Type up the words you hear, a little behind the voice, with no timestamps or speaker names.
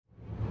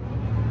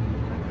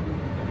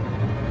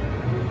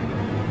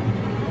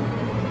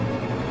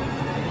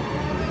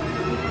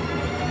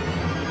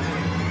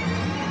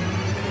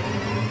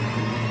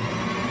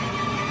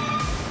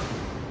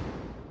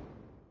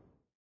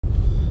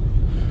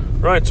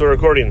Right, so we're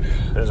recording.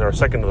 This is our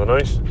second of the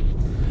night,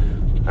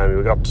 and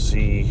we got to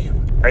see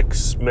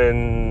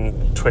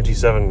X-Men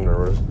 27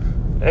 or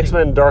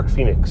X-Men Dark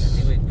Phoenix.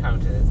 I think we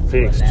counted it.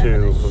 Phoenix 2,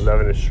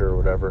 11ish or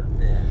whatever.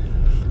 Yeah.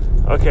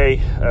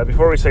 Okay,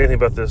 before we say anything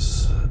about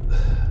this,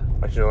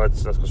 actually no,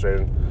 let's go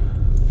straight in.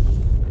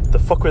 The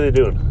fuck were they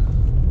doing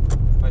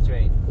What do you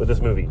mean? with this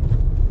movie?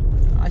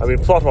 I mean,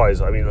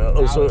 plot-wise. I mean,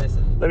 so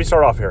listen. let me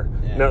start off here.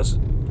 Yeah. Now,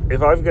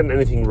 if I've gotten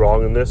anything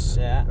wrong in this,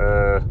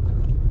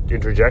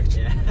 interject.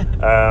 Yeah.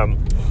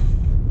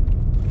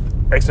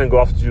 X-Men go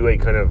off to do a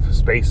kind of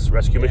space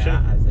rescue mission.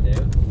 Yeah, as they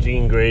do.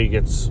 Jean Grey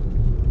gets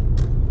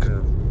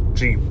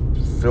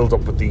filled up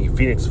with the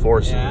Phoenix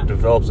Force and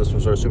develops this some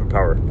sort of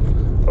superpower.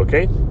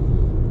 Okay?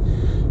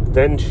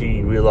 Then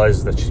she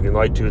realizes that she's been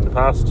lied to in the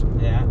past.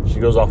 Yeah. She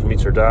goes off and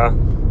meets her dad.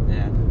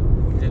 Yeah.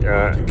 He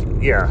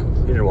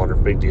didn't want her.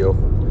 Big deal.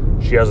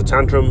 She has a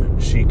tantrum.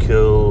 She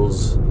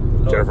kills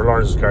Jennifer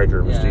Lawrence's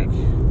character, Mystique,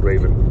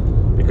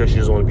 Raven, because she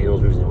doesn't want to be in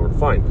those movies anymore.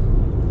 Fine.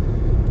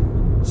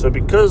 So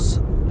because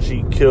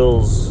she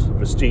kills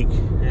Mystique,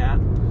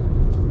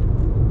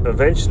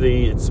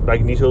 eventually it's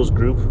Magneto's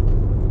group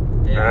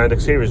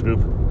and Xavier's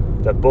group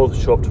that both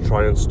show up to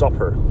try and stop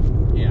her.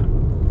 Yeah.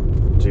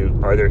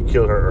 To either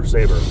kill her or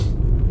save her.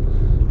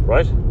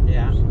 Right?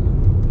 Yeah.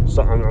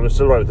 So I'm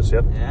still right with this,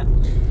 yeah? Yeah.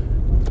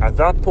 At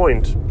that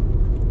point,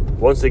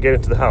 once they get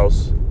into the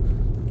house,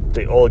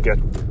 they all get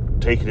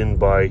taken in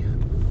by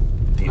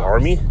the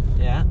army.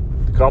 Yeah.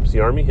 The cops, the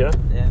army, yeah?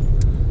 Yeah.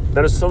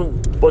 There's some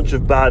bunch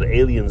of bad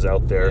aliens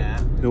out there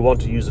who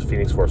want to use the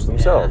Phoenix Force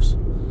themselves.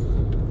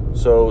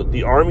 So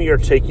the army are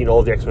taking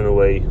all the X-Men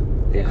away,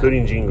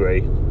 including Jean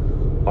Grey,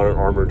 on an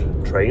armoured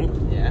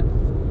train. Yeah.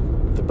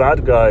 The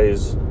bad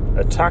guys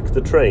attack the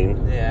train.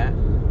 Yeah.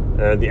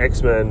 And the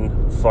X-Men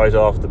fight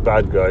off the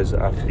bad guys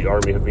after the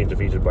army have been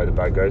defeated by the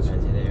bad guys.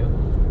 As you do.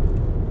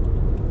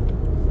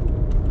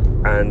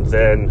 And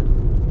then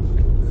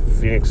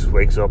Phoenix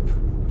wakes up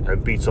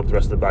and beats up the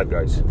rest of the bad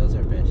guys. It does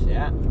her bit,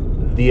 yeah.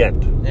 The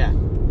end. Yeah.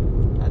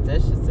 That's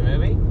it. It's the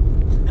movie.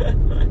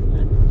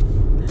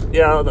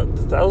 Yeah,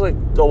 that was like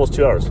almost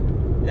 2 hours.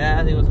 Yeah,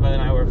 I think it was about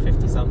an hour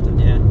 50 something,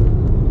 yeah.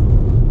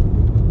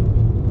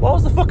 What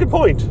was the fucking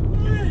point?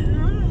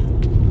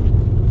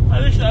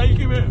 I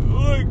give it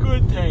a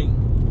good thing.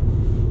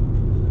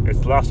 It's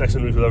the last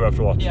X-Men movie we'll ever have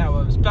to watch. Yeah,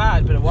 well, it was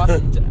bad, but it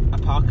wasn't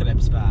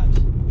Apocalypse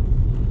bad.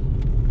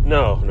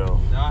 No.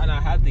 No, and I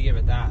had to give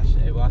it that.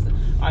 It wasn't.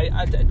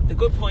 The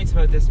good points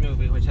about this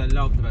movie, which I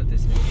loved about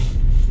this movie,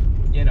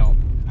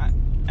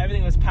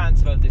 everything was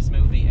pants about this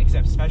movie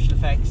except special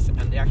effects,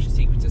 and the action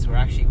sequences were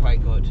actually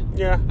quite good.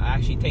 Yeah. I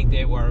actually think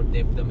they were.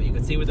 You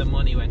could see where the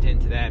money went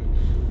into them.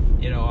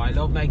 I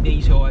love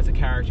Magneto as a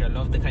character. I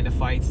love the kind of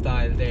fight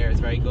style there. It's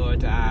very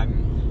good.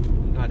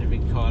 What do we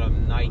call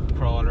him?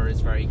 Nightcrawler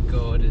is very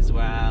good as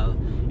well.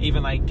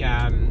 Even like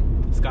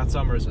Scott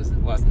Summers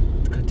wasn't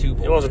too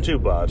boring. It wasn't too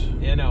bad.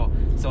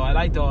 So I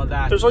liked all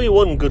that. There's only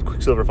one good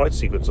Quicksilver fight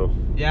sequence though.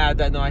 Yeah,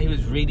 he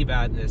was really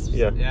bad in this.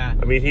 Yeah.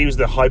 I mean, he was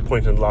the high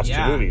point in the last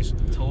two movies.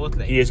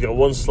 Totally. He has got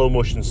one slow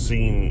motion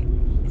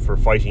scene for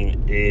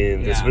fighting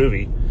in this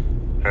movie,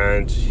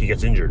 and he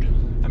gets injured.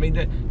 I mean,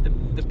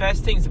 the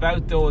best things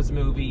about those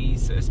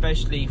movies,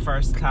 especially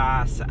First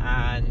Class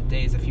and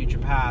Days of Future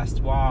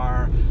Past,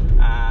 were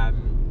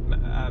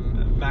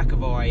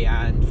McAvoy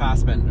and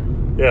Fassbender.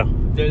 Yeah.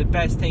 They're the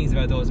best things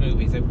about those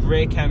movies. They have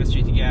great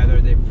chemistry together.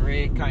 They have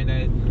great kind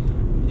of,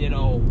 they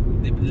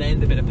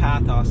lend a bit of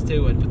pathos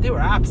to it. But they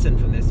were absent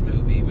from this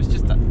movie. It was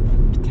just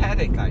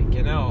pathetic,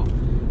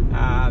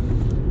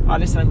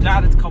 listen, I'm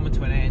glad it's coming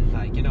to an end,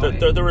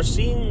 There were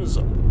scenes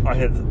I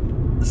had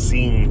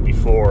seen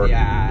before in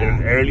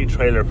an early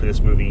trailer for this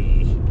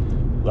movie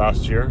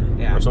last year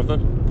or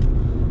something.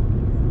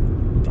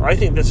 I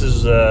think this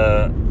is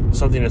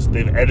something that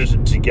they've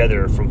edited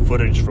together from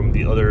footage from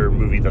the other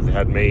movie that they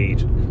had made.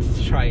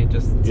 To try and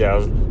just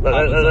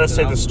let's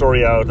take the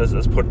story out.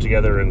 Let's put it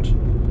together and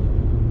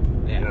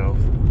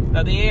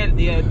Now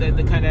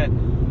the kind of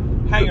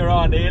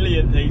hanger-on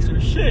alien things were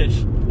shit.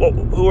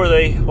 Who are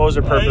they? What was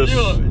their purpose? It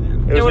was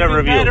never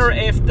revealed. Better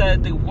if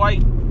the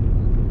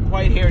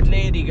white-haired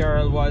lady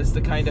girl was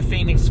the kind of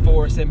Phoenix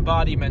Force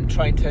embodiment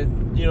trying to,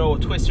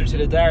 twist her to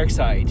the dark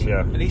side. Yeah.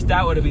 At least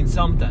that would have been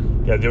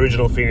something. Yeah, the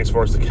original Phoenix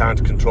Force that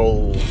can't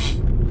control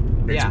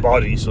its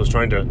body, so it's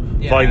trying to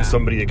find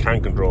somebody it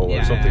can control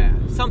or something.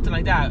 Yeah. Something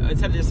like that.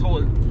 Instead of this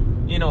whole,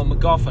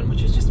 MacGuffin,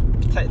 which is just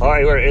pathetic.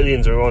 Hi, we're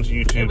aliens and we want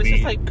you to be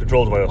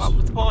controlled by us.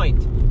 What's the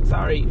point?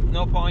 Sorry,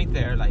 no point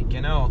there,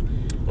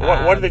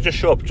 Why did they just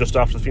show up just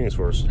after the Phoenix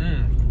Force?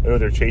 I know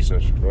they're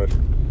chasing it, right?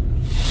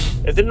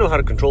 If they didn't know how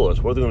to control it,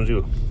 what are they going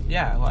to do?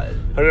 Yeah, well... Are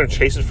they going to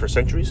chase it for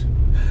centuries?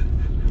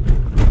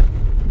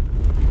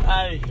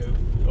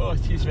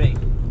 Excuse me.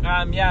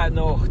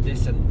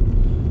 Listen.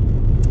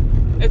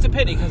 It's a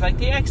pity, because,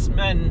 the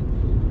X-Men...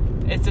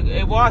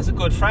 It was a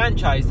good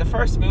franchise. The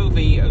first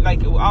movie,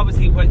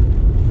 obviously...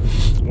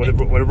 When it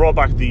brought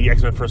back the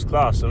X-Men First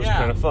Class, it was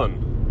kind of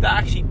fun. That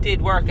actually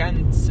did work,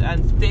 and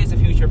Days of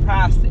Future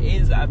Past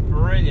is a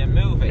brilliant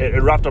movie.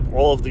 It wrapped up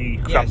all of the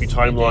crappy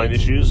timeline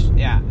issues.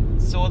 Yeah.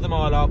 sewed them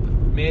all up,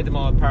 made them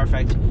all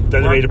perfect.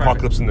 Then they made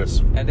Apocalypse in this.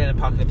 And then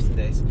Apocalypse in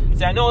this.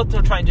 See, I know what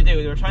they're trying to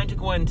do. They're trying to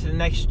go into the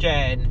next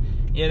gen,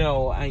 you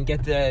know, and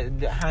get the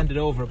handed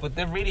over, but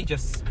they've really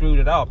just screwed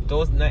it up.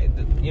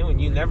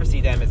 You never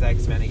see them as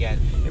X-Men again.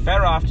 You're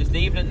better off just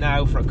leaving it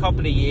now for a couple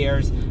of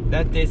years,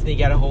 let Disney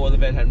get a hold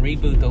of it and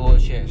reboot the whole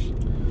shit.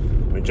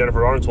 I mean,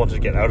 Jennifer Lawrence wanted to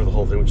get out of the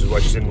whole thing, which is why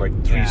she's in like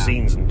 3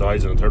 scenes and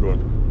dies in the third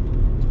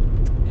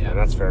one. Yeah, and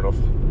that's fair enough.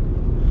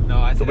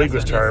 No, the wig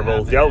was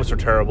terrible. The outfits were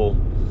terrible.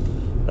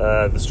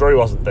 The story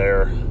wasn't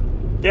there.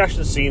 The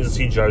action scenes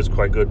and CGI was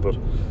quite good, but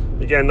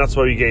again, that's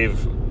why we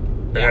gave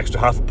an extra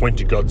half a point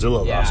to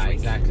Godzilla last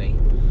week. Yeah, exactly.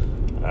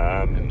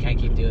 We can't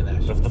keep doing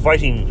that. The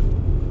fighting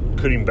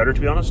could have been better,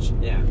 to be honest.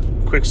 Yeah.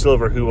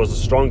 Quicksilver, who was the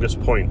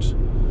strongest point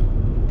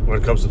when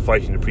it comes to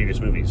fighting in previous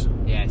movies.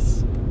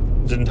 Yes.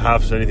 Didn't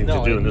have anything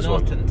to do in this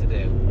one. Nothing to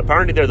do.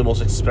 Apparently, they're the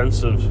most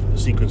expensive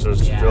sequences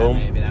to film.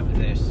 Yeah, maybe that was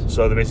it.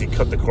 So they basically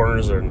cut the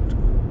corners and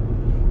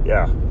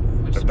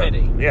which is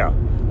pity. Yeah.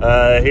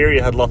 Here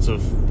you had lots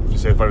of, you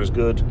say if I was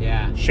good.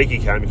 Yeah. Shaky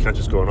cam, you can't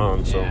just go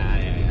on. So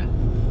yeah.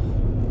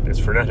 It's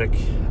frenetic.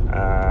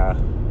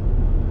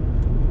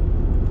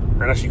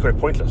 And actually quite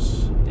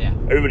pointless. Yeah.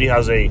 Everybody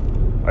has I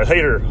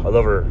hate her, I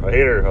love her, I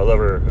hate her, I love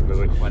her.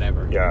 Like,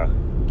 whatever. Yeah.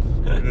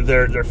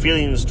 their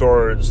feelings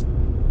towards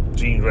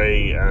Jean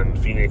Grey and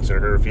Phoenix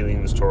and her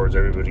feelings towards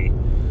everybody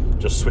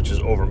just switches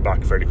over and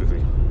back fairly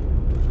quickly.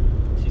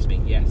 Excuse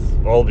me, yes.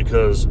 All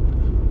because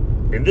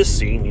in this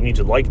scene you need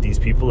to like these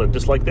people and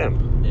dislike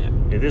them. Yeah.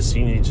 In this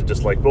scene you need to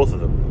dislike both of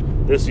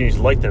them. This scene you need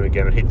to like them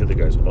again and hate the other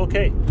guys.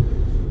 Okay.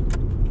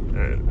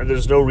 And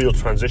there's no real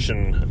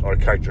transition or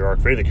character arc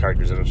for any of the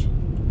characters in it.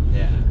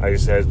 Yeah. I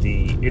said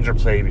the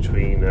interplay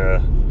between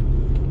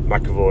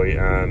McAvoy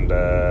and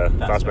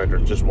Fassbender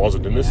just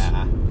wasn't in this.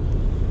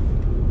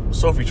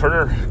 Sophie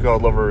Turner,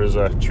 God love her, is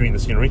chewing the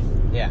scenery.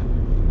 Yeah.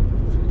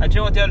 And do you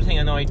know what the other thing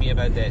annoyed me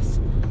about this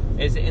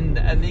is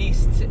at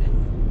least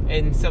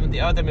in some of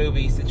the other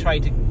movies they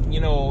tried to, you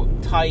know,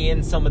 tie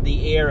in some of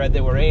the era they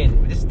were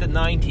in. This is the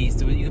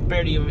 90s. You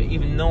barely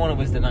even known it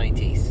was the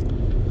 90s.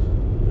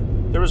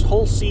 There was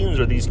whole scenes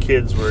where these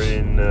kids were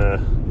in a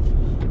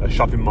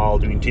shopping mall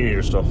doing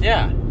teenager stuff.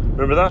 Yeah.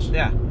 Remember that?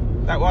 Yeah.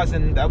 That was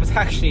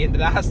actually in the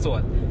last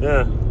one.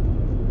 Yeah.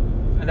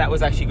 And that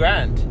was actually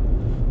grand.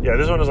 Yeah,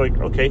 this one is like,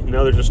 okay,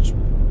 now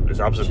it's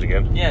absent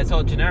again. Yeah, it's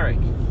all generic.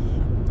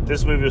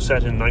 This movie was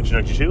set in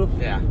 1992.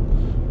 Yeah.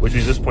 Which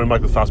is, at this point,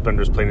 Michael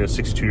Fassbender is playing a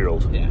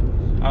 62-year-old. Yeah.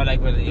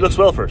 He looks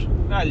well for it.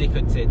 Well, you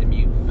could say the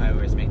mutant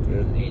powers make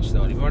them age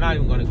slowly, but we're not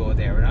even going to go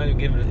there. We're not even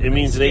giving it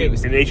means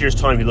in 8 years'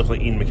 time he looks like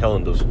Ian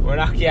McKellen does. We're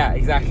not,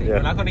 exactly. Yeah.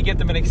 We're not going to give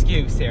them an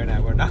excuse here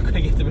now. We're not going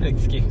to give them an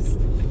excuse.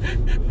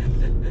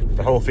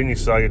 The whole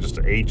Phoenix saga just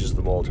ages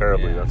them all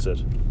terribly, that's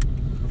it.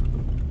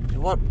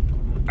 What?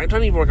 I'm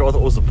trying to even work out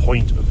what was the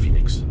point of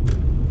Phoenix.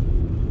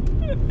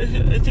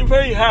 It's a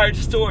very hard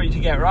story to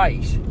get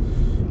right.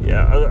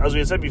 Yeah, as we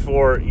had said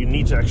before, you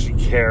need to actually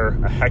care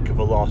a heck of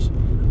a lot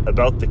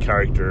about the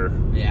character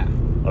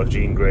of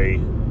Jean Grey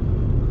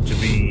to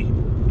be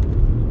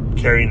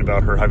caring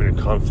about her having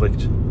a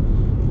conflict,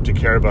 to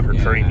care about her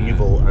turning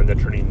evil and then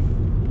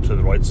turning to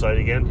the right side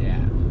again. Yeah.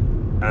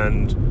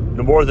 And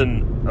no more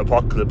than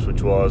Apocalypse,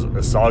 which was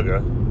a saga,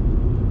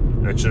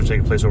 and it should have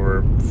taken place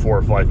over 4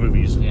 or 5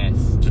 movies.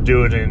 Yes. To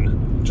do it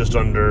in just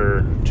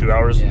under 2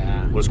 hours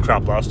was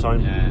crap last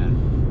time. Yeah.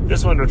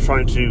 This one they're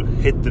trying to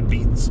hit the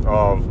beats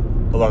of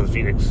a lot of the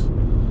Phoenix,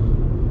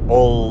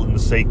 all in the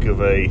sake of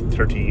a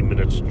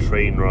 30-minute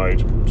train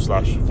ride /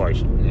 fight.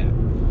 Yeah.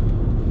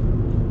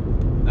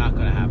 Not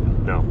gonna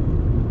happen. No.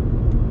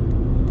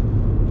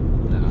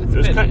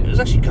 It was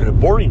actually kind of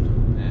boring.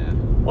 Yeah.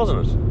 Wasn't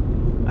it?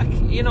 I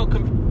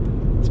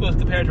suppose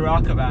compared to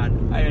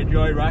Rocketman, I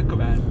enjoy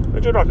Rocketman. I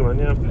enjoyed Rocketman,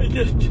 yeah.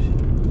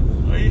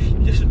 I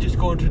just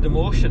going through the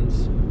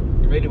motions.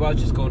 It really was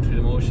just going through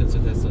the motions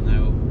with this one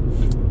now.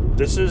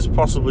 This is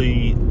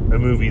possibly a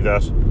movie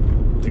that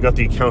they got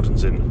the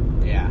accountants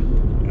in. Yeah.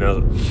 You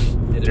know,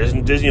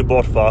 Disney had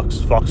bought Fox.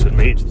 Fox had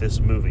made this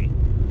movie,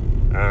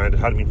 and it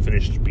hadn't been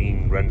finished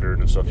being rendered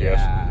and stuff yet.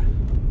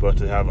 But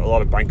they have a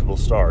lot of bankable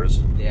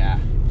stars. Yeah.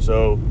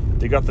 So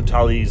they got the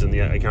tallies and the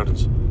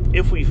accountants.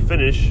 If we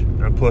finish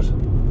and put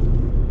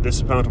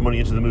this amount of money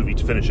into the movie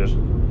to finish it,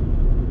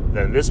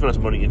 then this amount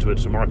of money into it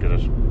to market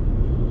it,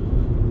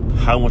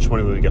 how much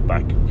money will we get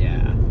back?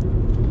 Yeah.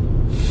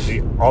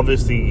 They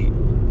obviously,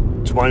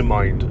 to my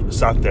mind,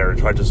 sat there and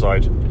tried to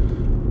decide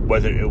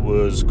whether it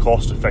was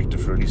cost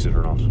effective to release it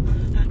or not.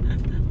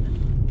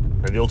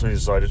 And they ultimately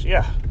decided,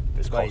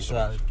 it's cost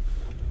effective.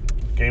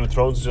 Game of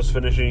Thrones is just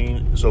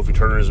finishing. Sophie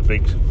Turner is a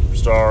big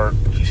star.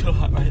 She's so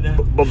hot right now.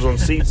 Bums on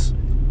seats.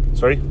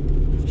 Sorry?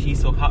 She's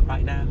so hot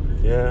right now.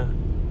 Yeah.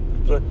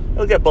 So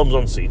they'll get bums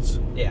on seats.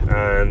 Yeah.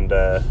 And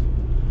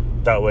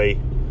that way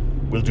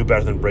we'll do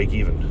better than break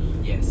even.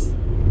 Yes.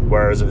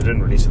 Whereas if they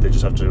didn't release it, they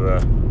just have to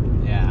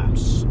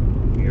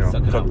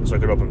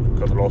suck it up and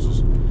cut the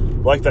losses.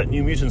 Like that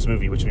New Mutants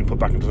movie, which has been put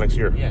back until next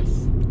year. Yes.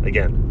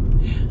 Again.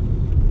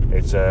 Yeah.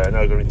 It's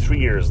now going to be 3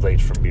 years late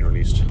from being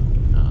released.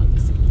 Oh,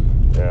 listen.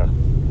 Yeah.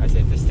 I say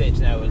at this stage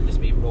now it'll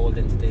just be rolled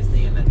into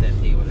Disney and let them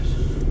deal with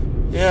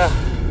it. Yeah.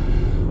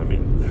 I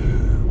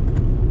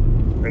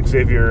mean,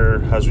 Xavier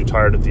has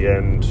retired at the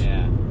end.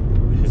 Yeah.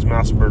 His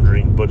mass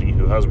murdering buddy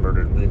who has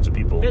murdered millions of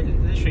people.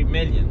 Literally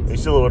millions. He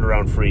still went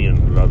around free and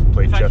allowed to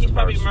play chess. In fact, he's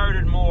probably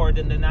murdered more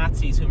than the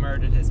Nazis who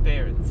murdered his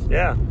parents.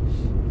 Yeah.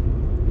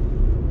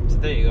 So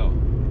there you go.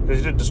 Because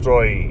he did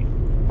destroy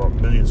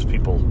millions of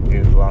people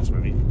in the last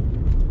movie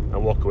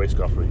and walk away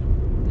scot-free.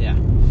 Yeah.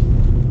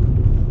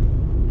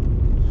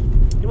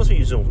 He must be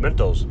using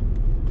Mentos.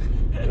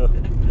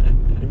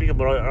 He'd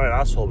become an right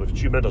asshole, but if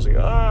you chew Mentos, you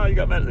go, you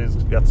got Mentos.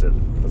 That's it.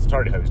 That's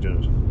entirely how he's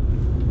doing it.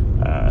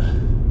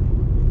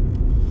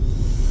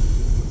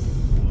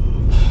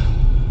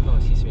 Oh,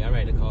 excuse me, I'm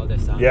ready to call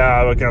this on.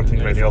 Yeah, I can't think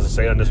of anything else to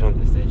say on this one.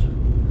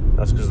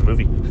 That's because of the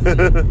movie.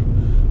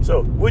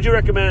 So, would you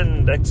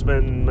recommend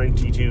X-Men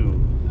 92?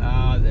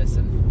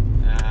 Listen.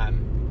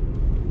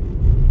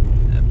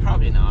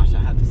 Probably not, I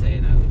have to say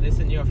now.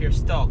 Listen, if you're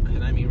stuck,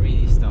 and I mean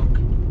really stuck,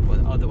 but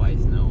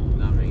otherwise, no,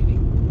 not really.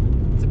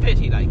 It's a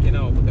pity, because I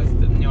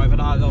have a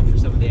lot of love for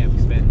some of the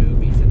X-Men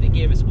movies, and they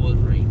gave us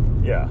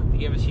Wolverine. Yeah. They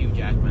gave us Hugh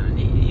Jackman,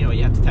 and you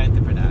have to thank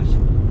them for that.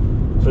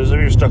 So if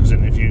you're stuck,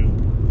 if you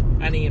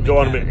don't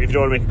want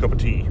to make a cup of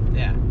tea.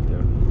 Yeah.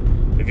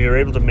 If you're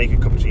able to make a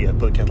cup of tea,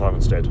 put a kettle on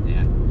instead.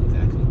 Yeah,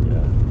 exactly.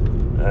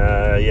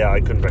 Yeah.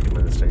 I couldn't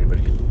recommend this to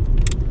anybody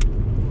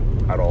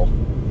at all.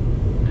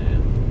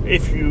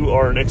 If you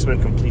are an X-Men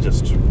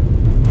completist,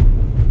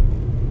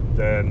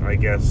 then I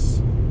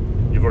guess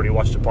you've already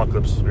watched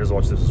Apocalypse. You just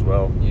watch this as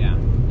well. Yeah,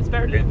 it's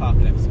better than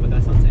Apocalypse, but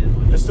that's not saying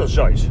much. It's still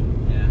shite.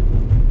 Yeah.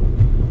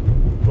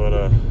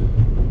 But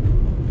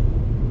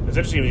it's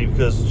interesting to me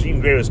because Jean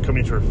Grey was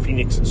coming into her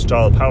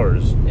Phoenix-style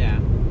powers. Yeah.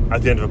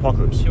 At the end of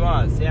Apocalypse. She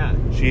was, yeah.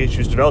 She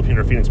was developing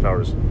her Phoenix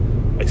powers.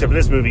 Except in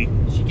this movie,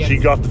 she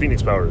got the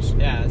Phoenix powers.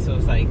 Yeah, so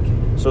it's like...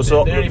 So they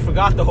already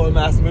forgot the whole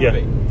last movie. Yeah,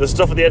 the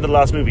stuff at the end of the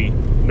last movie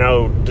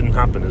now didn't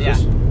happen, is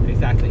it? Yeah,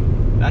 exactly.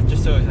 That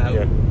just shows how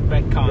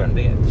retcon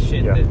the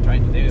shit they're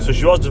trying to do. So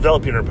she was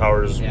developing her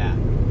powers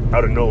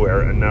out of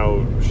nowhere, and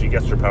now she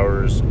gets her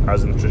powers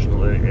as in the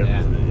traditional...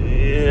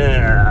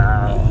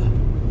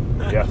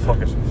 Yeah,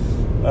 fuck it.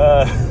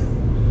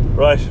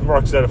 Right,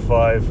 marks out of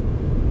 5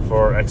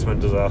 for X-Men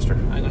Disaster.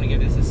 I'm going to give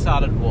this a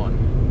solid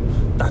 1.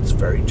 That's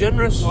very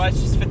generous. Well,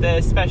 it's just for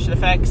the special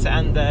effects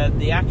and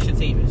the action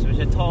sequences, which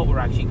I thought were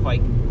actually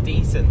quite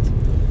decent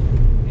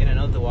in an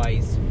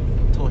otherwise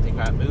totally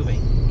crap movie.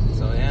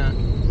 So, yeah.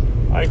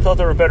 I thought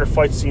there were better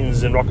fight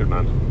scenes in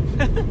Rocketman.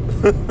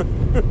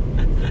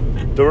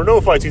 There were no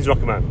fight scenes in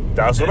Rocketman.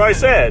 That's what I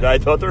said. I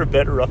thought there were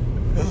better. I'll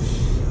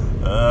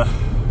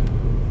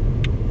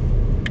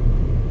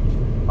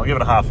give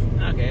it a half.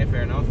 Okay,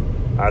 fair enough.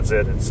 That's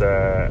it. It's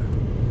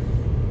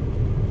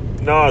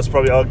no, it's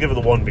probably... I'll give it a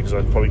 1 because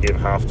I probably gave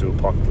half to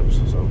Apocalypse,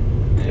 so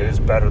it is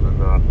better than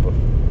that, but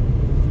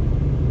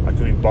I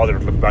couldn't even bother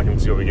to look back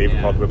and see what we gave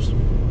Apocalypse.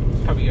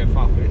 Probably gave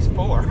Apocalypse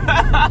 4.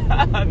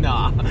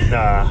 Nah.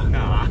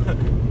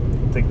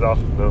 Think not,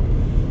 no.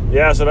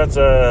 Yeah, so that's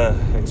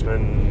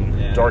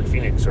X-Men Dark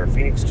Phoenix, or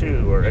Phoenix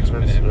 2, or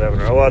X-Men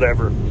 11, or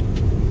whatever.